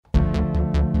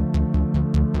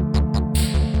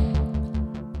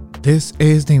This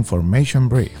is the Information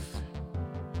Brief,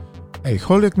 a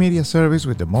Holyoke media service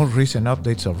with the most recent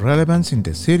updates of relevance in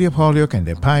the city of Holyoke and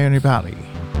the Pioneer Valley.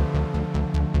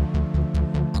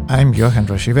 I'm Johan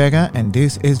Roshi Vega, and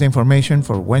this is the information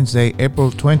for Wednesday, April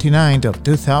 29th of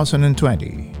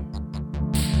 2020.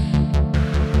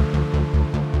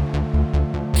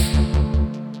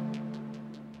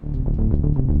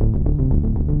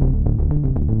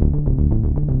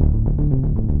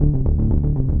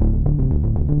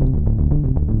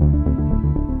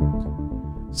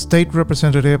 State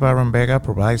Representative Aaron Vega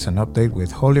provides an update with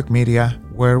Holyoke Media,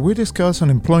 where we discuss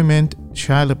unemployment,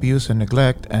 child abuse and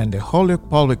neglect, and the Holyoke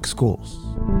Public Schools.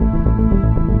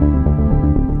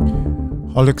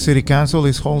 Holyoke City Council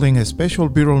is holding a special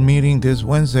bureau meeting this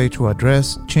Wednesday to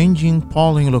address changing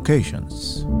polling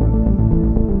locations.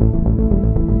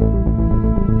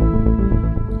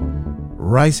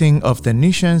 Rising of the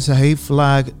Nishan Sahib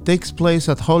flag takes place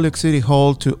at Holyoke City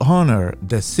Hall to honor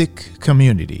the Sikh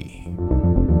community.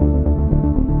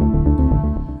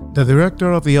 The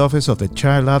director of the Office of the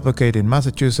Child Advocate in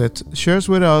Massachusetts shares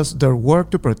with us their work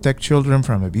to protect children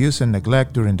from abuse and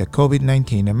neglect during the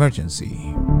COVID-19 emergency.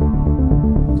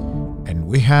 And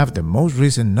we have the most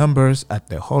recent numbers at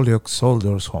the Holyoke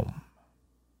Soldiers' Home.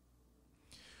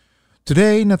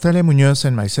 Today, Natalia Munoz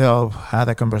and myself had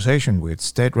a conversation with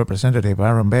State Representative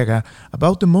Aaron Vega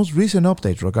about the most recent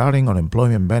updates regarding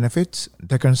unemployment benefits,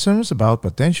 the concerns about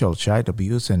potential child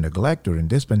abuse and neglect during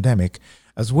this pandemic,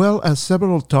 as well as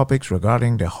several topics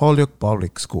regarding the Holyoke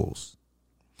Public Schools.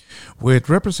 With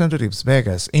Representative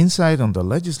Vega's insight on the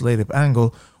legislative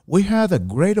angle, we had a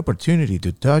great opportunity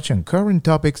to touch on current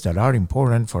topics that are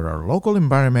important for our local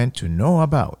environment to know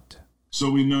about. So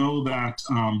we know that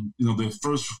the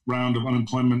first round of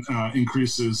unemployment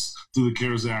increases through the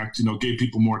CARES Act, gave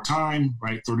people more time,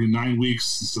 right? 39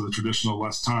 weeks instead of the traditional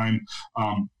less time,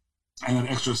 and an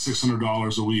extra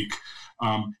 $600 a week.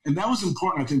 And that was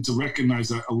important, I think, to recognize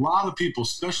that a lot of people,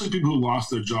 especially people who lost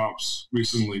their jobs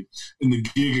recently in the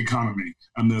gig economy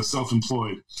and the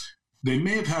self-employed, they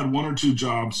may have had one or two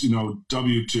jobs,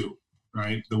 W-2,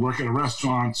 right? They work at a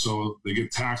restaurant, so they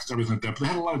get taxed, everything like that. But they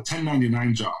had a lot of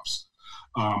 1099 jobs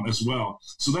as well.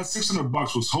 So that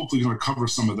 $600 was hopefully going to cover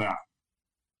some of that.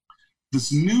 This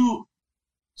new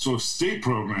sort of state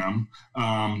program,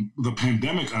 the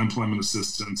pandemic unemployment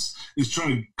assistance, is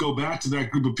trying to go back to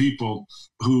that group of people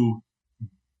who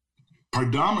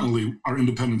predominantly are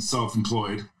independent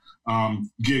self-employed,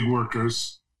 gig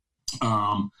workers,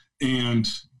 and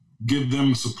give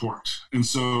them support. And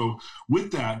so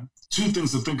with that, two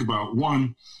things to think about.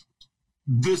 One,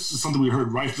 this is something we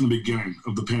heard right from the beginning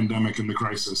of the pandemic and the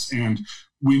crisis, and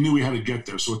we knew we had to get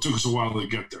there. So it took us a while to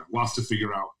get there, lots to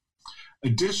figure out.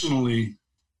 Additionally,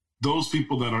 those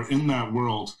people that are in that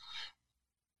world,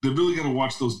 they're really going to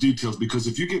watch those details, because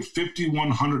if you get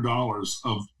 $5,100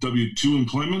 of W-2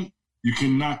 employment, you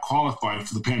cannot qualify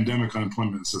for the pandemic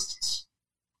unemployment assistance.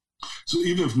 So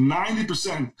even if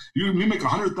 90%, you make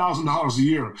 $100,000 a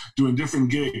year doing different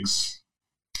gigs,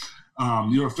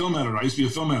 you're a film editor. I used to be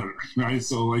a film editor, right?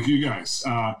 So like you guys,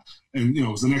 and it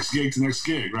was the next gig to the next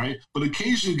gig, right? But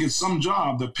occasionally you get some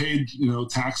job that paid,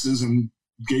 taxes and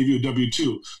gave you a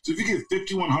W-2. So if you get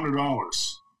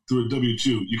 $5,100 through a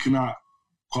W-2, you cannot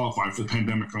qualify for the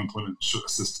pandemic unemployment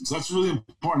assistance. So that's a really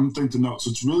important thing to note. So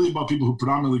it's really about people who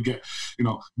predominantly get,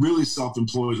 really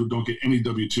self-employed who don't get any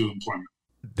W-2 employment.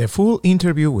 The full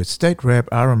interview with State Rep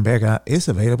Aaron Vega is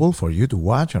available for you to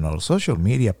watch on our social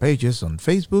media pages on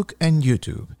Facebook and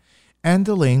YouTube, and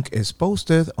the link is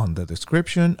posted on the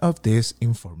description of this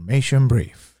information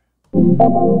brief.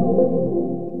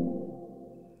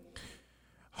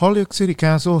 Holyoke City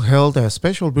Council held a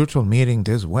special virtual meeting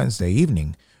this Wednesday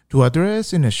evening to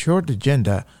address in a short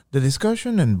agenda the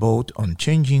discussion and vote on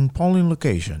changing polling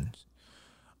locations.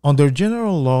 Under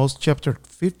General Laws, Chapter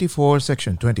 54,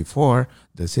 Section 24,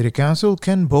 the City Council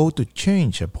can vote to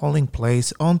change a polling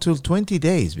place until 20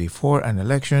 days before an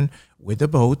election with the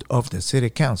vote of the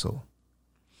City Council.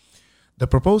 The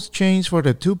proposed change for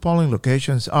the two polling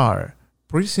locations are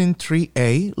Precinct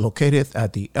 3A, located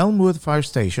at the Elmwood Fire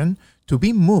Station, to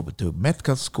be moved to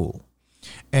Metcalf School,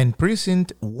 and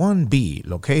Precinct 1B,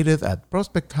 located at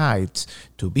Prospect Heights,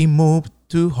 to be moved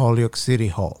to Holyoke City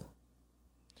Hall.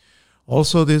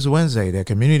 Also this Wednesday, the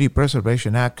Community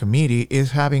Preservation Act Committee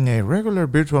is having a regular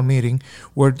virtual meeting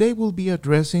where they will be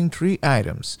addressing three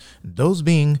items, those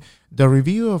being the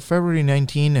review of February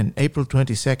 19 and April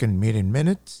 22nd meeting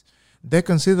minutes, the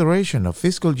consideration of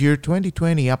fiscal year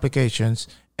 2020 applications,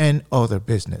 and other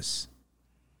business.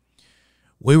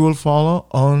 We will follow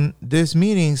on these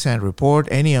meetings and report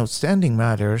any outstanding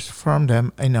matters from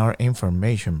them in our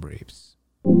information briefs.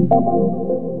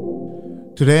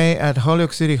 Today at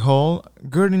Holyoke City Hall,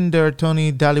 Gurdinder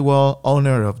Tony Dhaliwal,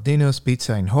 owner of Dino's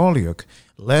Pizza in Holyoke,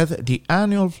 led the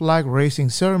annual flag raising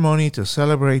ceremony to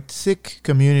celebrate Sikh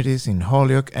communities in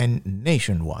Holyoke and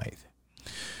nationwide.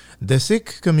 The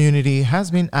Sikh community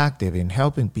has been active in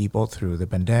helping people through the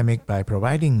pandemic by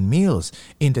providing meals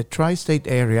in the tri-state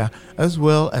area as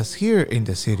well as here in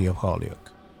the city of Holyoke.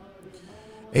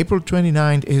 April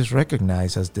 29th is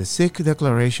recognized as the Sikh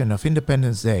Declaration of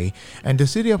Independence Day, and the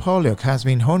city of Holyoke has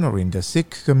been honoring the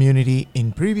Sikh community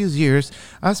in previous years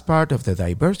as part of the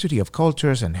diversity of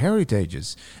cultures and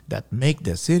heritages that make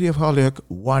the city of Holyoke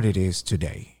what it is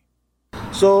today.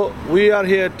 So we are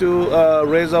here to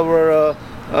raise our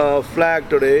flag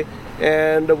today,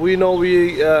 and we know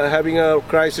we having a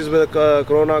crisis with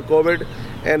Corona COVID,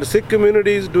 and the Sikh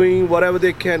community is doing whatever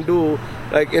they can do,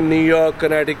 like in New York,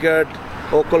 Connecticut,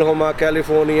 Oklahoma,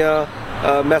 California,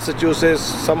 Massachusetts,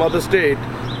 some other state.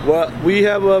 Well, we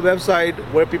have a website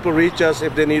where people reach us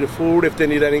if they need food, if they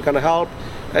need any kind of help.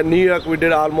 In New York, we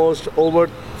did almost over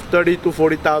 30 to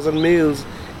 40,000 meals,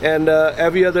 and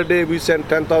every other day we sent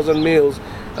 10,000 meals.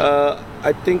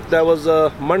 I think that was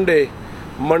Monday.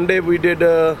 Monday we did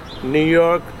New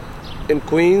York, in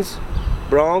Queens,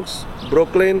 Bronx,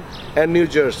 Brooklyn, and New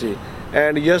Jersey.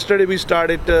 And yesterday we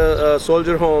started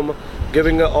Soldier Home,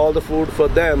 giving all the food for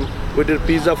them. We did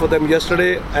pizza for them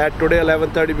yesterday. At today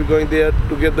 11:30 we're going there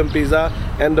to give them pizza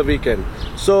and the weekend.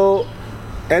 So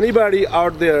anybody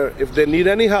out there, if they need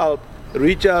any help,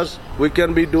 reach us. We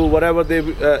can do whatever they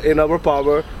in our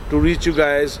power to reach you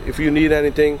guys. If you need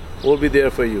anything, we'll be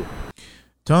there for you.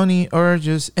 Tony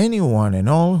urges anyone and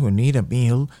all who need a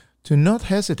meal to not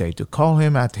hesitate to call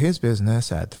him at his business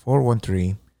at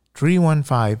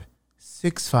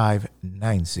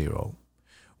 413-315-6590.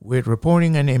 With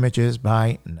reporting and images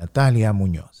by Natalia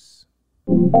Munoz.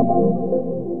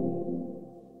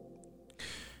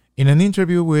 In an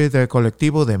interview with the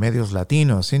Colectivo de Medios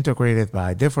Latinos, integrated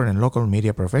by different local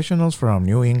media professionals from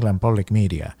New England Public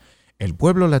Media, El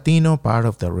Pueblo Latino, part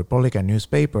of the Republican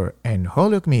newspaper, and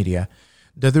Holyoke Media,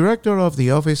 the director of the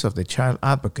Office of the Child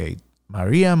Advocate,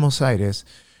 Maria Mosaires,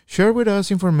 shared with us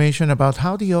information about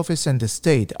how the office and the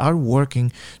state are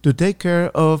working to take care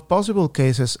of possible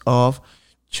cases of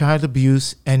child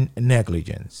abuse and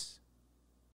negligence.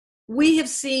 We have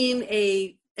seen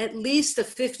at least a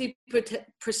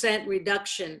 50%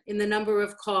 reduction in the number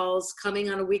of calls coming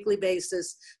on a weekly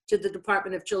basis to the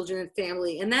Department of Children and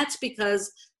Family. And that's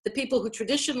because the people who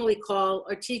traditionally call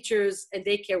are teachers and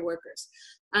daycare workers.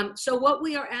 So what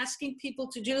we are asking people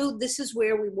to do, this is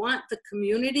where we want the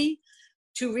community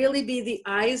to really be the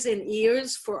eyes and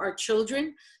ears for our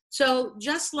children. So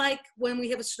just like when we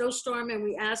have a snowstorm and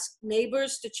we ask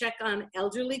neighbors to check on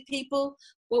elderly people,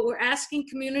 what we're asking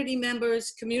community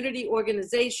members, community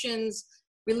organizations,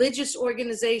 religious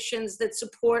organizations that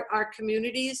support our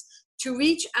communities to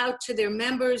reach out to their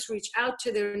members, reach out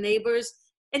to their neighbors,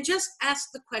 and just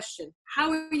ask the question, how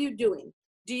are you doing?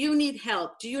 Do you need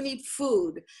help? Do you need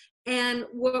food? And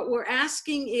what we're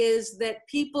asking is that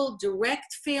people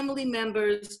direct family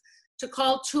members to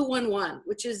call 211,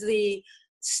 which is the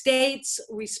state's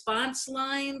response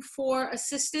line for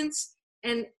assistance.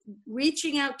 And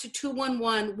reaching out to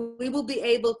 211, we will be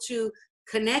able to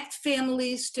connect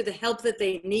families to the help that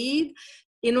they need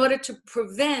in order to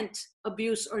prevent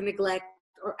abuse or neglect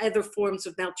or other forms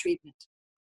of maltreatment.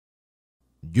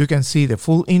 You can see the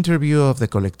full interview of the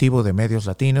Colectivo de Medios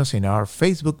Latinos in our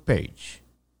Facebook page.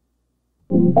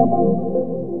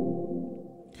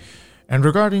 And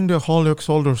regarding the Holyoke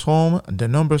Soldiers Home, the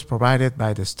numbers provided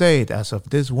by the state as of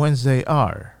this Wednesday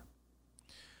are: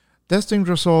 testing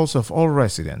results of all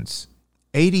residents.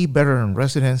 80 veteran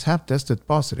residents have tested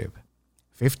positive.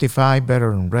 55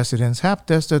 veteran residents have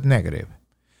tested negative.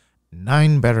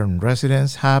 9 veteran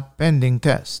residents have pending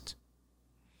test.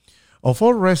 Of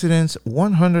all residents,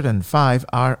 105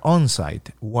 are on-site,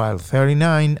 while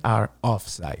 39 are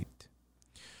off-site.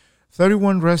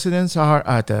 31 residents are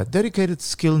at a dedicated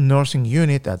skilled nursing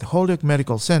unit at Holyoke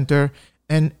Medical Center,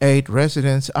 and 8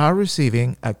 residents are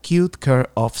receiving acute care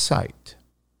off-site.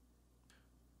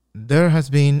 There has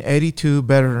been 82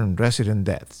 veteran resident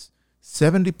deaths,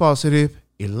 70 positive,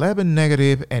 11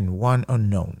 negative, and 1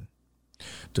 unknown.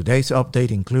 Today's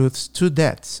update includes 2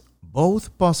 deaths,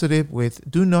 both positive with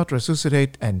do not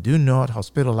resuscitate and do not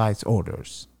hospitalize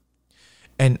orders.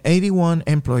 And 81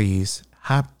 employees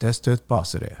have tested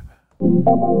positive.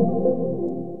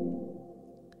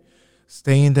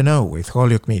 Stay in the know with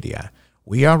Holyoke Media.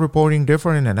 We are reporting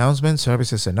different announcements,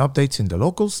 services, and updates in the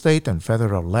local, state, and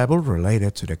federal level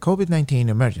related to the COVID-19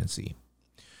 emergency.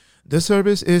 This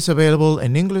service is available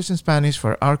in English and Spanish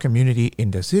for our community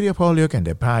in the city of Holyoke and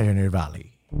the Pioneer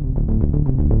Valley.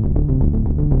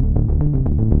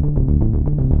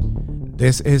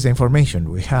 This is the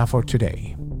information we have for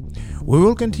today. We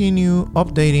will continue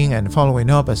updating and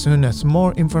following up as soon as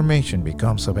more information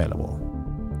becomes available.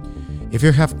 If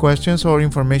you have questions or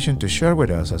information to share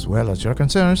with us as well as your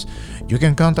concerns, you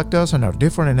can contact us on our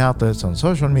different outlets on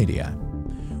social media.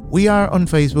 We are on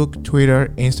Facebook,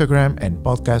 Twitter, Instagram, and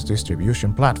podcast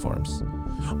distribution platforms.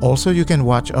 Also, you can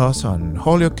watch us on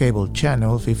Holyoke Cable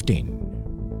Channel 15.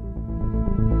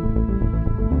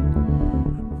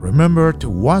 Remember to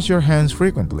wash your hands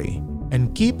frequently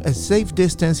and keep a safe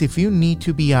distance if you need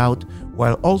to be out,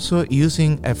 while also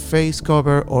using a face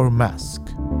cover or mask.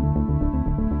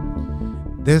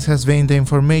 This has been the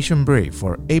information brief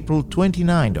for April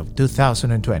 29th of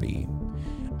 2020.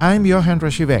 I'm Johan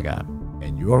Rashi Vega,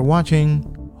 and you are watching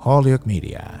Holyoke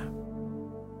Media.